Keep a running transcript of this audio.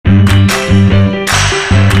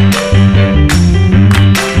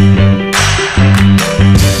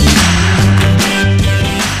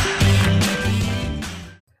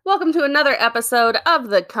episode of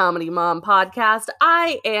the Comedy Mom podcast.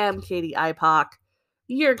 I am Katie Ipock,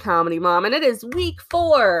 your comedy mom, and it is week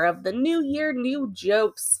 4 of the New Year, New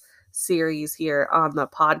Jokes series here on the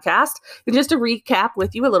podcast. And just to recap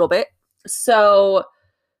with you a little bit, so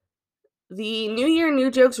the New Year, New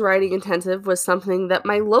Jokes writing intensive was something that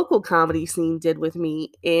my local comedy scene did with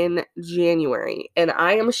me in January, and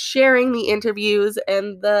I am sharing the interviews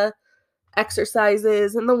and the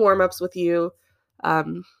exercises and the warm-ups with you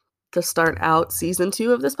to start out season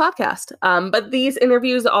 2 of this podcast. But these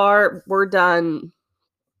interviews were done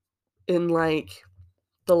in like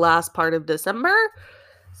the last part of December.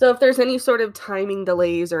 So if there's any sort of timing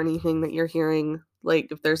delays or anything that you're hearing, like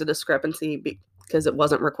if there's a discrepancy because it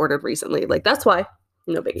wasn't recorded recently, like that's why,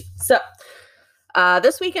 no biggie. So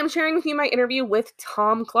this week I'm sharing with you my interview with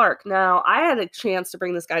Tom Clark. Now, I had a chance to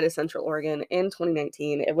bring this guy to Central Oregon in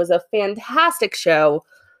 2019. It was a fantastic show.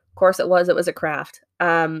 Of course it was a craft.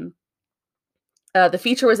 The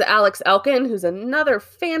feature was Alex Elkin, who's another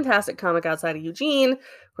fantastic comic outside of Eugene.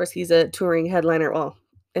 Of course, he's a touring headliner, well,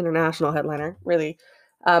 international headliner, really.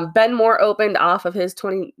 Ben Moore opened off of his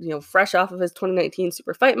fresh off of his 2019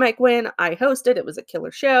 Super Fight Mike win. I hosted. It was a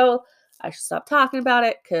killer show. I should stop talking about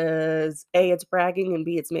it because A, it's bragging, and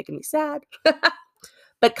B, it's making me sad.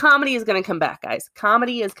 But comedy is going to come back, guys.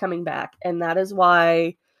 Comedy is coming back, and that is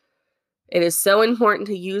why it is so important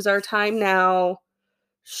to use our time now,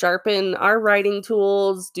 sharpen our writing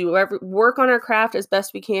tools, work on our craft as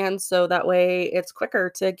best we can, so that way it's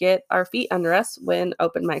quicker to get our feet under us when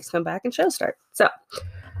open mics come back and shows start. So,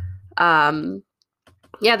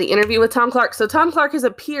 the interview with Tom Clark. So Tom Clark has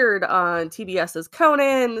appeared on TBS's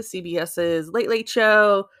Conan, CBS's Late Late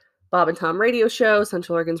Show, Bob and Tom Radio Show,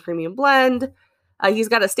 Central Oregon's Premium Blend. He's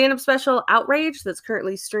got a stand-up special, Outrage, that's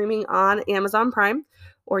currently streaming on Amazon Prime,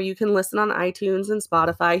 or you can listen on iTunes and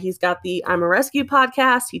Spotify. He's got the I'm a Rescue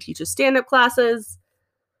podcast. He teaches stand-up classes.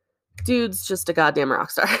 Dude's just a goddamn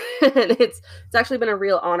rock star. And it's actually been a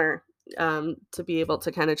real honor to be able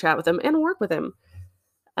to kind of chat with him and work with him.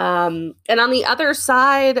 And on the other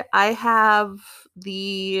side,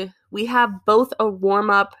 we have both a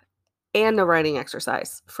warm-up and a writing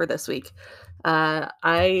exercise for this week.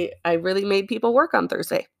 I really made people work on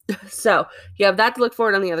Thursday. So you have that to look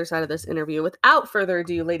forward on the other side of this interview. Without further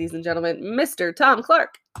ado, ladies and gentlemen, Mr. Tom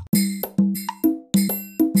Clark.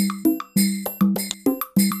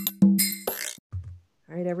 All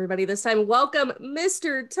right, everybody, this time welcome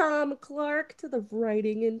Mr. Tom Clark to the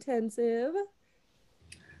Writing Intensive.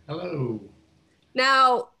 Hello.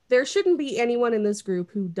 Now, there shouldn't be anyone in this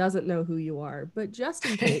group who doesn't know who you are, but just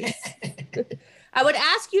in case, I would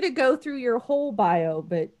ask you to go through your whole bio,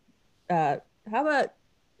 but how about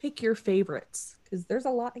pick your favorites? Because there's a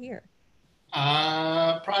lot here.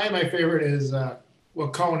 Probably my favorite is,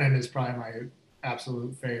 Conan is probably my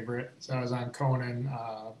absolute favorite. So I was on Conan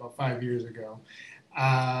about 5 years ago.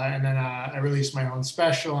 And then I released my own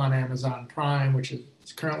special on Amazon Prime, which is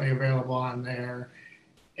currently available on there.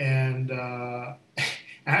 And I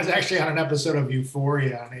was actually on an episode of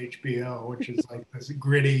Euphoria on HBO, which is like this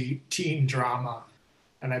gritty teen drama.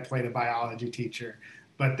 And I played a biology teacher.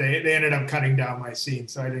 But they ended up cutting down my scene,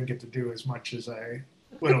 so I didn't get to do as much as I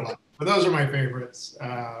would have liked. But those are my favorites.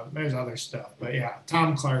 There's other stuff. But yeah,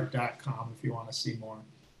 TomClark.com if you want to see more.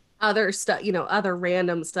 Other stuff, other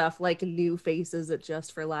random stuff like new faces at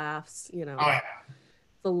Just for Laughs, Oh, yeah.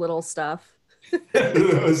 The little stuff.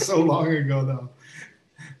 It was so long ago, though.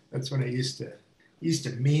 That's when it used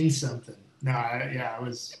to mean something. No, I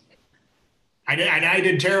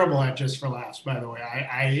did terrible at Just for Laughs, by the way.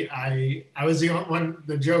 I was the only one.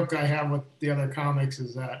 The joke I have with the other comics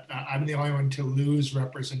is that I'm the only one to lose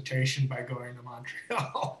representation by going to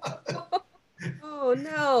Montreal. Oh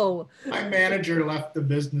no! My manager left the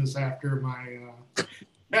business after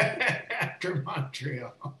after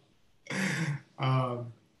Montreal.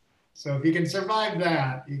 So if you can survive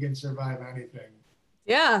that, you can survive anything.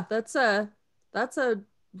 Yeah, that's a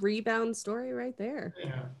rebound story right there.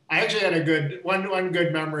 Yeah, I actually had one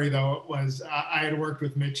good memory though was I had worked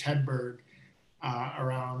with Mitch Hedberg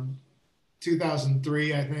around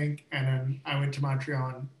 2003, I think, and then I went to Montreal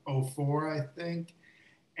in 2004, I think,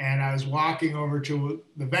 and I was walking over to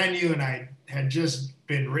the venue and I had just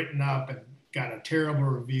been written up and got a terrible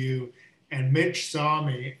review, and Mitch saw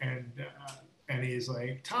me and he's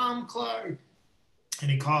like, Tom Clark, and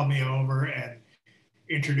he called me over and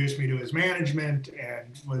introduced me to his management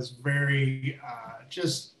and was very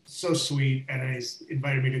just so sweet, and he's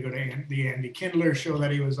invited me to go to the Andy Kindler show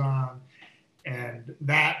that he was on, and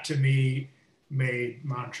that to me made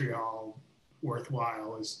Montreal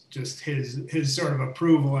worthwhile. Was just his sort of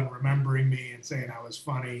approval and remembering me and saying I was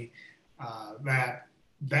funny. That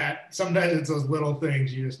that sometimes it's those little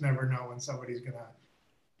things you just never know when somebody's gonna,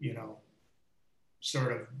 you know,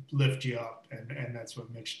 sort of lift you up, and that's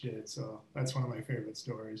what Mitch did. So that's one of my favorite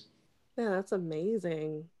stories. Yeah, that's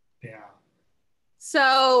amazing. Yeah.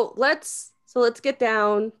 So let's get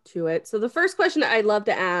down to it. So the first question I'd love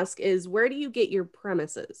to ask is, where do you get your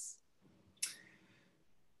premises?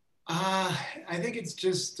 I think it's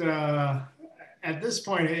just at this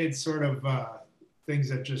point it's sort of things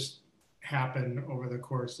that just happen over the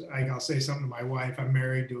course. Like I'll say something to my wife. I'm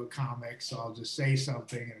married to a comic, so I'll just say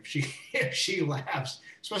something, and if she if she laughs,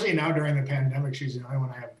 especially now during the pandemic, she's the only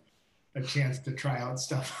one I have a chance to try out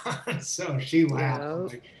stuff on. So she laughs. I'm Yeah.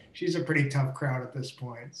 like, she's a pretty tough crowd at this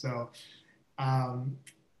point. So um,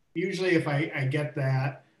 usually if I get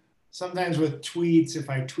that, sometimes with tweets, if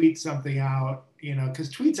I tweet something out, you know,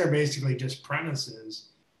 because tweets are basically just premises.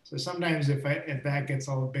 So sometimes if that gets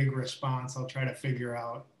a big response, I'll try to figure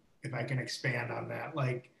out if I can expand on that.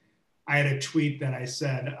 Like I had a tweet that I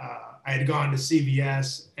said I had gone to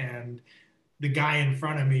CVS and the guy in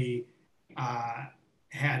front of me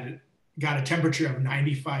had got a temperature of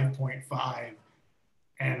 95.5,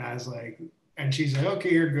 and I was like, and she's like,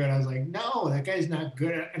 okay, you're good. I was like, no, that guy's not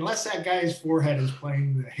good. Unless that guy's forehead is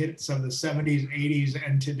playing the hits of the 70s, 80s,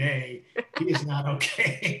 and today, he is not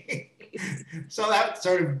okay. So that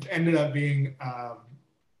sort of ended up being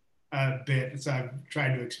a bit. So I've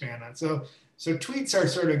tried to expand on. So tweets are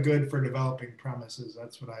sort of good for developing premises.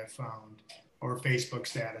 That's what I found, or Facebook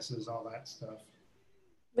statuses, all that stuff.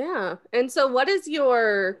 Yeah. And so what is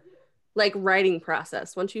your like writing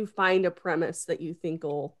process? Once you find a premise that you think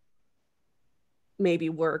will maybe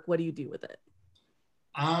work, what do you do with it?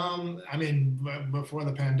 I mean, before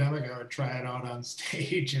the pandemic, I would try it out on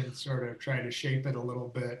stage and sort of try to shape it a little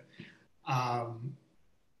bit. Um,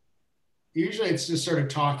 Usually it's just sort of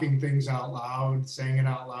talking things out loud, saying it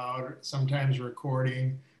out loud, sometimes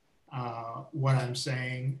recording what I'm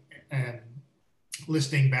saying and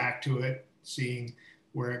listening back to it, seeing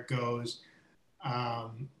where it goes.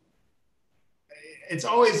 Um, it's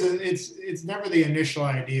always it's never the initial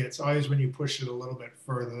idea. It's always when you push it a little bit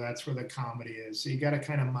further. That's where the comedy is. So you got to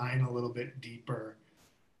kind of mine a little bit deeper.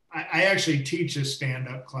 I actually teach a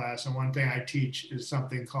stand-up class, and one thing I teach is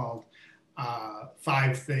something called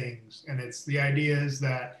five things, and it's the idea is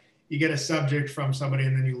that you get a subject from somebody,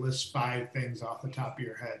 and then you list five things off the top of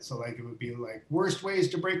your head. So like it would be like worst ways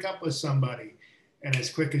to break up with somebody, and as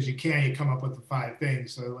quick as you can, you come up with the five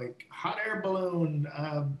things. So like hot air balloon,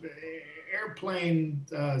 airplane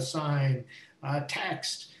sign,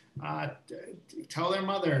 text, tell their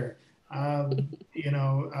mother,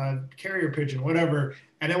 carrier pigeon, whatever.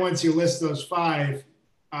 And then once you list those five,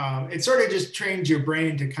 it sort of just trains your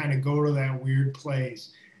brain to kind of go to that weird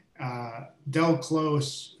place. Del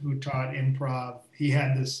Close, who taught improv, he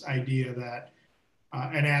had this idea that,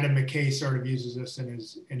 and Adam McKay sort of uses this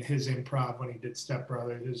in his improv when he did Step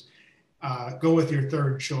Brothers, is go with your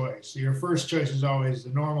third choice. So your first choice is always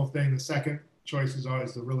the normal thing. The second choice is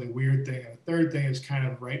always the really weird thing. And the third thing is kind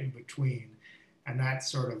of right in between. And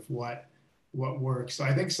that's sort of what works. So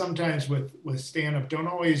I think sometimes with stand-up, don't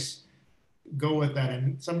always go with that.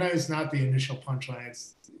 And sometimes it's not the initial punchline.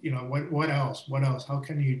 It's, what else? What else? How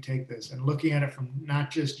can you take this? And looking at it from not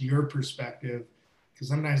just your perspective, because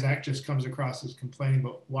sometimes that just comes across as complaining,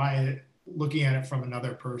 but looking at it from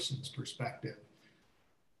another person's perspective.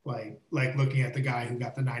 Like looking at the guy who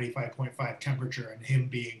got the 95.5 temperature and him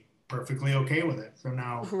being perfectly okay with it. So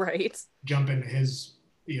now Right. jump into his,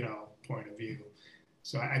 point of view.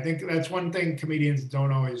 So I think that's one thing comedians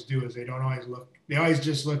don't always do is they always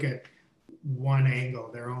just look at one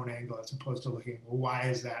angle, their own angle, as opposed to looking, well, why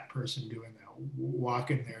is that person doing that? Walk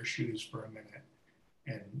in their shoes for a minute.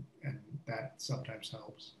 And that sometimes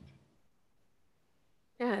helps.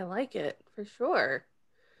 Yeah, I like it for sure.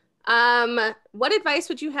 What advice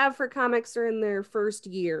would you have for comics who are in their first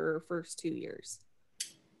year or first 2 years?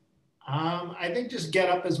 I think just get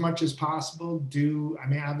up as much as possible.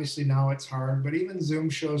 Obviously now it's hard, but even Zoom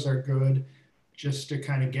shows are good just to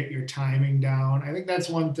kind of get your timing down. I think that's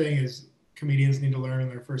one thing is comedians need to learn in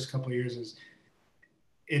their first couple of years is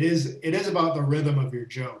it is about the rhythm of your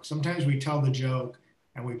joke. Sometimes we tell the joke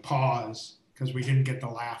and we pause because we didn't get the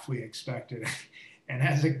laugh we expected. And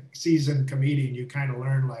as a seasoned comedian, you kind of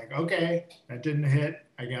learn like, okay, that didn't hit.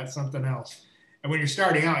 I got something else. And when you're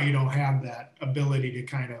starting out, you don't have that ability to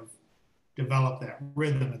kind of develop that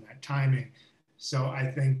rhythm and that timing. So I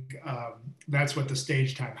think that's what the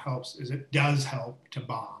stage time helps is it does help to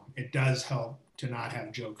bomb. It does help to not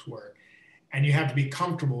have jokes work. And you have to be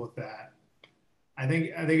comfortable with that. I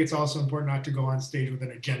think it's also important not to go on stage with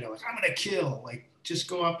an agenda like I'm going to kill. Like just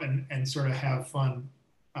go up and sort of have fun.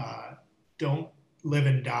 Don't live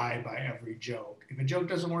and die by every joke. If a joke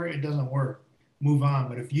doesn't work, it doesn't work. Move on.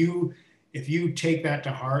 But if you take that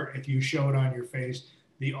to heart, if you show it on your face,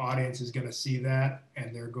 the audience is going to see that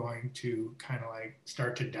and they're going to kind of like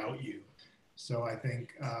start to doubt you. So I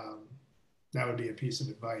think that would be a piece of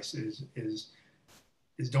advice is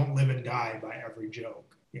don't live and die by every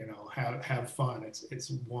joke. You know, have fun.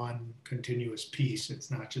 It's one continuous piece.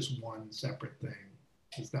 It's not just one separate thing.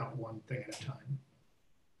 It's not one thing at a time.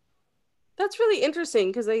 That's really interesting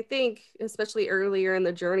because I think, especially earlier in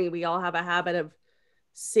the journey, we all have a habit of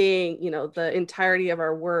seeing, you know, the entirety of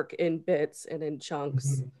our work in bits and in chunks,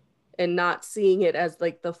 mm-hmm. and not seeing it as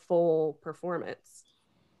like the full performance.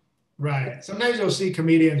 Right. Sometimes you'll see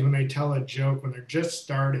comedians when they tell a joke, when they're just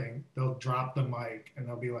starting, they'll drop the mic and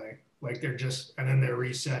they'll be like they're just, and then they're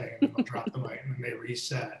resetting and they'll drop the mic and then they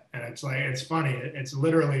reset. And it's like, it's funny. It's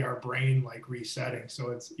literally our brain like resetting. So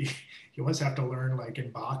it's, you almost have to learn, like in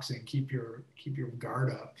boxing, keep your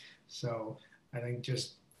guard up. So I think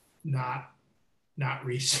just not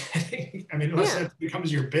resetting. I mean, unless that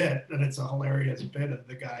becomes your bit, then it's a hilarious bit of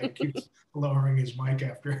the guy who keeps lowering his mic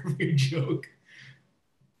after every joke.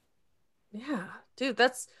 Yeah, dude,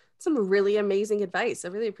 that's some really amazing advice. I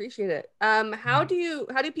really appreciate it. How do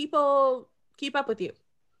people keep up with you?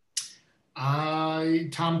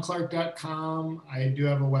 TomClark.com. I do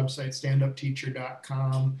have a website,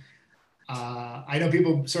 standupteacher.com. I know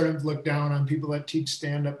people sort of look down on people that teach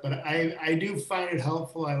stand-up, but I do find it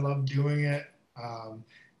helpful. I love doing it.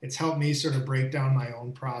 It's helped me sort of break down my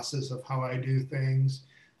own process of how I do things.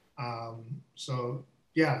 So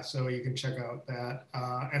you can check out that.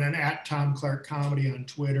 And then at Tom Clark Comedy on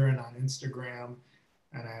Twitter and on Instagram.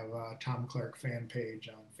 And I have a Tom Clark fan page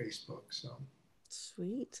on Facebook. So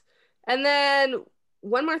sweet. And then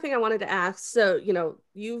one more thing I wanted to ask. So, you know,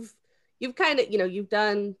 you've kind of, you know, you've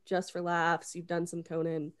done Just for Laughs, you've done some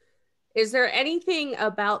Conan. Is there anything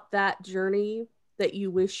about that journey that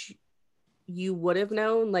you wish you would have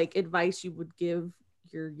known, like advice you would give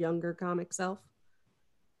your younger comic self?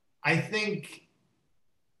 I think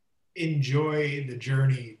enjoy the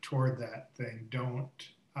journey toward that thing. Don't,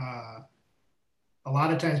 a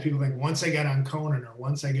lot of times people think once I get on Conan or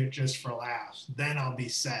once I get Just for Laughs, then I'll be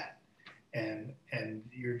set. And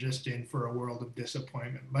you're just in for a world of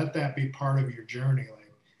disappointment. Let that be part of your journey,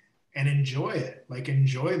 and enjoy it.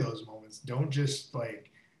 Enjoy those moments. Don't just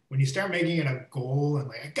when you start making it a goal and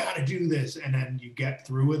I gotta do this, and then you get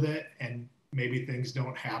through with it and maybe things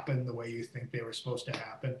don't happen the way you think they were supposed to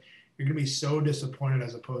happen, you're gonna be so disappointed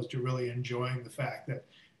as opposed to really enjoying the fact that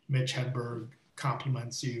Mitch Hedberg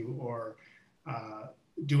compliments you or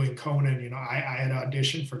doing Conan. You know, I had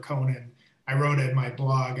auditioned for Conan. I wrote in my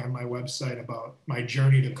blog on my website about my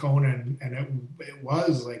journey to Conan, and it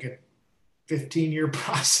was like a 15-year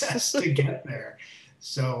process to get there.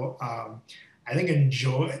 So I think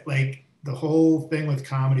enjoy, the whole thing with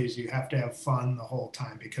comedy is you have to have fun the whole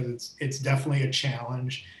time because it's definitely a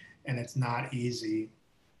challenge and it's not easy.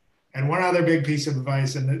 And one other big piece of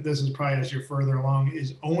advice, and this is probably as you're further along,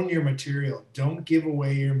 is own your material. Don't give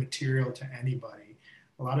away your material to anybody.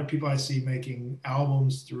 A lot of people I see making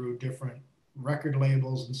albums through different record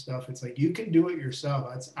labels and stuff. It's like, you can do it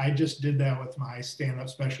yourself. I just did that with my stand-up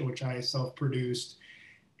special, which I self-produced,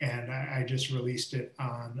 and I just released it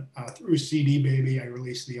on through CD Baby. I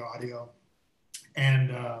released the audio,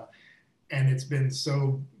 and it's been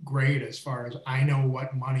so great as far as I know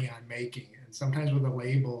what money I'm making. And sometimes with a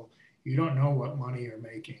label, you don't know what money you're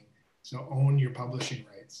making. So own your publishing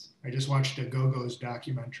rights. I just watched a Go-Go's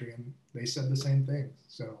documentary, and they said the same thing.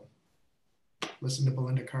 So listen to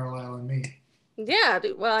Belinda Carlisle and me. Yeah,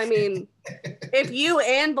 well, I mean, if you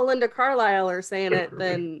and Belinda Carlisle are saying it,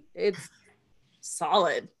 then it's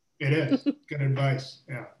solid. It is. Good advice.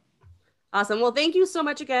 Yeah. Awesome. Well, thank you so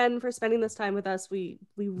much again for spending this time with us. We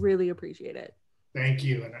really appreciate it. Thank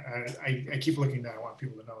you. And I keep looking down. I want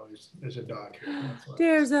people to know there's a dog here.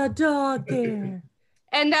 There's a dog there.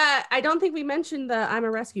 And I don't think we mentioned the I'm a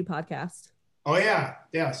Rescue podcast. Oh, yeah.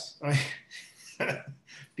 Yes.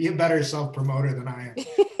 Be a better self-promoter than I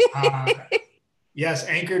am. Yes,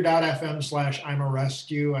 anchor.fm/I'm a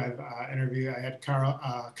Rescue. I've interviewed, I had Kyle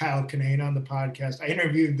Kinane on the podcast. I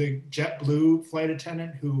interviewed the JetBlue flight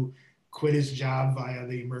attendant who quit his job via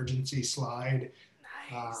the emergency slide.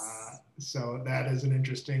 Nice. So that is an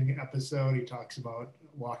interesting episode. He talks about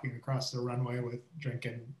walking across the runway with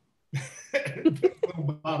drinking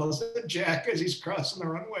little bottles of Jack as he's crossing the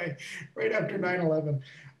runway right after 9/11.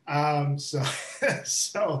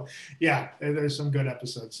 So yeah, there's some good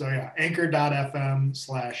episodes. So yeah,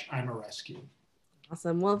 anchor.fm/I'm a Rescue.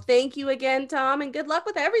 Awesome. Well, thank you again, Tom, and good luck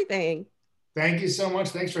with everything. Thank you so much.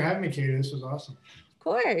 Thanks for having me, Katie. This was awesome. Of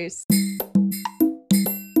course.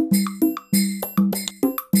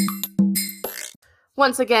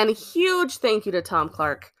 once again, huge thank you to Tom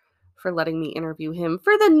Clark for letting me interview him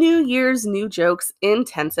for the New Year's New Jokes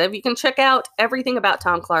Intensive. You can check out everything about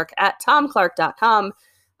Tom Clark at tomclark.com.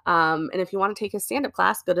 And if you want to take his stand-up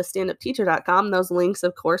class, go to standupteacher.com. Those links,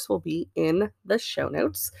 of course, will be in the show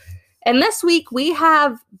notes. And this week, we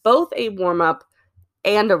have both a warm-up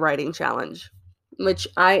and a writing challenge, which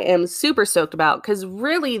I am super stoked about, because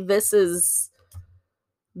really this is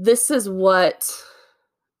what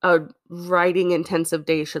a writing intensive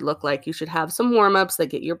day should look like. You should have some warm-ups that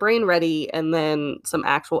get your brain ready, and then some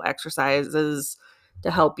actual exercises to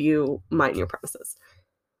help you mind your premises.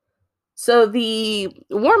 So the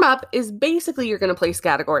warm-up is basically you're going to place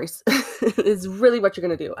categories is really what you're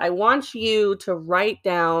going to do. I want you to write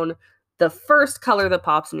down the first color that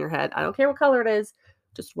pops in your head. I don't care what color it is,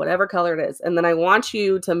 just whatever color it is. And then I want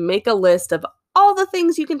you to make a list of all the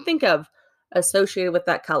things you can think of associated with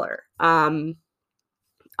that color.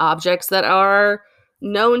 Objects that are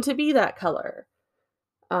known to be that color.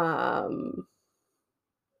 And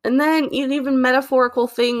then even metaphorical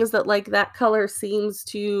things that like that color seems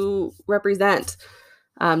to represent.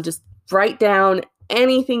 Just write down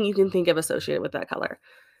anything you can think of associated with that color.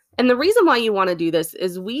 And the reason why you want to do this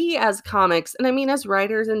is we as comics, and I mean as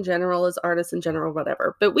writers in general, as artists in general,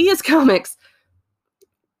 whatever, but we as comics,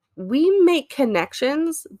 we make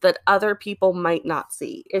connections that other people might not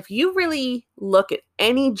see. If you really look at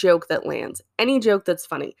any joke that lands, any joke that's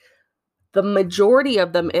funny, the majority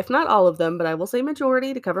of them, if not all of them, but I will say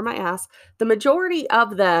majority to cover my ass, the majority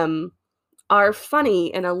of them are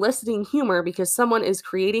funny and eliciting humor because someone is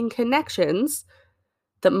creating connections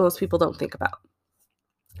that most people don't think about.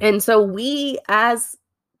 And so we as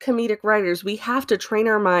comedic writers, we have to train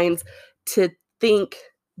our minds to think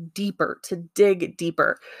deeper, to dig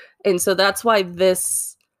deeper. And so that's why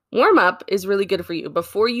this warm-up is really good for you.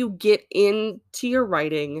 Before you get into your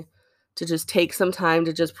writing, to just take some time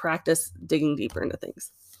to just practice digging deeper into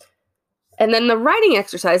things. And then the writing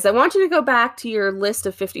exercise, I want you to go back to your list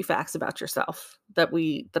of 50 facts about yourself that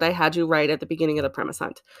I had you write at the beginning of the premise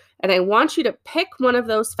hunt. And I want you to pick one of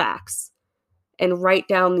those facts and write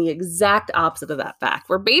down the exact opposite of that fact.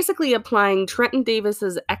 We're basically applying Trenton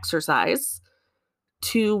Davis's exercise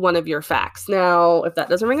to one of your facts. Now, if that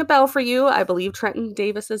doesn't ring a bell for you, I believe Trenton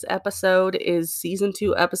Davis's episode is season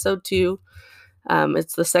 2, episode 2.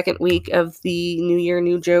 It's the second week of the New Year,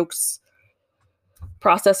 New Jokes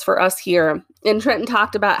process for us here. And Trenton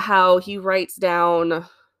talked about how he writes down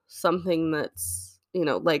something that's,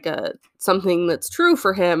 something that's true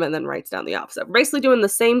for him and then writes down the opposite. We're basically doing the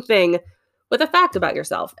same thing with a fact about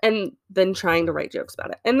yourself and then trying to write jokes about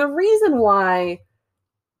it. And the reason why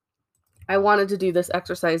I wanted to do this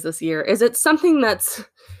exercise this year is it's something that's,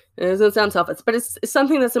 it doesn't sound selfish, but it's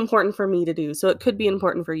something that's important for me to do. So it could be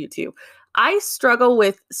important for you too. I struggle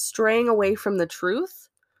with straying away from the truth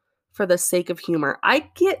for the sake of humor. I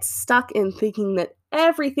get stuck in thinking that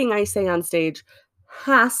everything I say on stage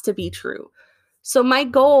has to be true. So my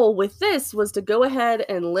goal with this was to go ahead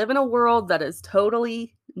and live in a world that is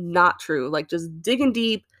totally not true, like just digging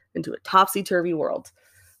deep into a topsy-turvy world.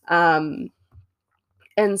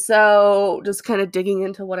 And so just kind of digging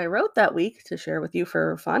into what I wrote that week to share with you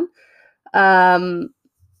for fun.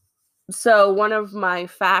 So one of my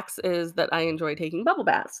facts is that I enjoy taking bubble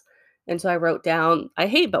baths. And so I wrote down, I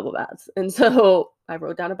hate bubble baths. And so I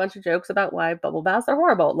wrote down a bunch of jokes about why bubble baths are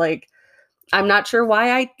horrible. Like, I'm not sure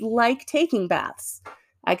why I like taking baths.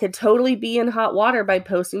 I could totally be in hot water by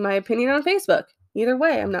posting my opinion on Facebook. Either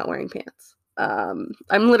way, I'm not wearing pants. I'm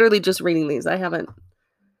literally just reading these. I haven't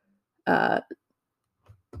thought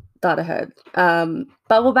ahead.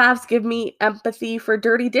 Bubble baths give me empathy for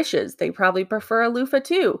dirty dishes. They probably prefer a loofah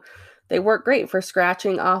too. They work great for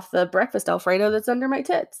scratching off the breakfast Alfredo that's under my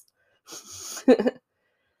tits.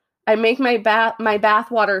 I make my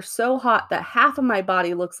bath water so hot that half of my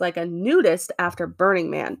body looks like a nudist after Burning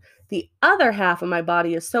Man. The other half of my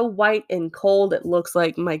body is so white and cold it looks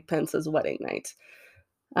like Mike Pence's wedding night.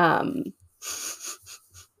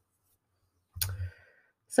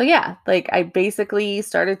 So yeah, like I basically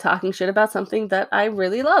started talking shit about something that I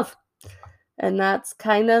really love. And that's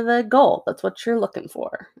kind of the goal. That's what you're looking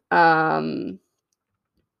for.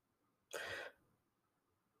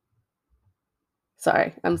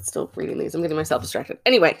 Sorry, I'm still reading these. I'm getting myself distracted.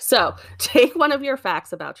 Anyway, so take one of your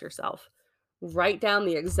facts about yourself. Write down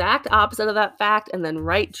the exact opposite of that fact and then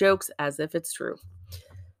write jokes as if it's true.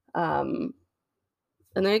 And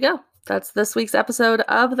there you go. That's this week's episode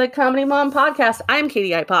of the Comedy Mom Podcast. I'm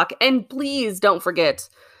Katie Ipock, and please don't forget,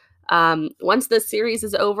 once this series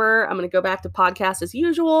is over, I'm going to go back to podcast as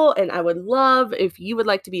usual, and I would love if you would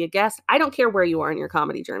like to be a guest. I don't care where you are in your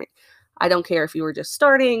comedy journey. I don't care if you were just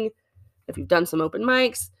starting. if you've done some open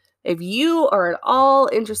mics, if you are at all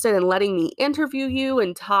interested in letting me interview you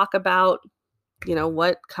and talk about,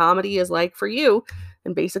 what comedy is like for you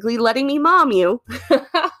and basically letting me mom you,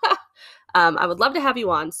 I would love to have you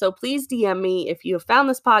on. So please DM me if you have found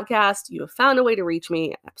this podcast, you have found a way to reach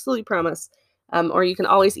me, I absolutely promise. Or you can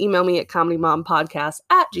always email me at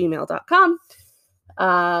comedymompodcast@gmail.com.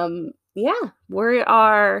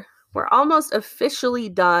 We're almost officially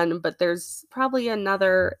done, but there's probably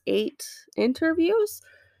another 8 interviews.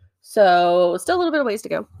 So still a little bit of ways to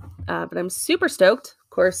go. But I'm super stoked.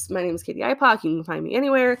 Of course, my name is Katie IPOC. You can find me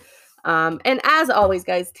anywhere. And as always,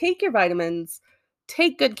 guys, take your vitamins,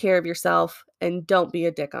 take good care of yourself, and don't be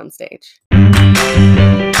a dick on stage.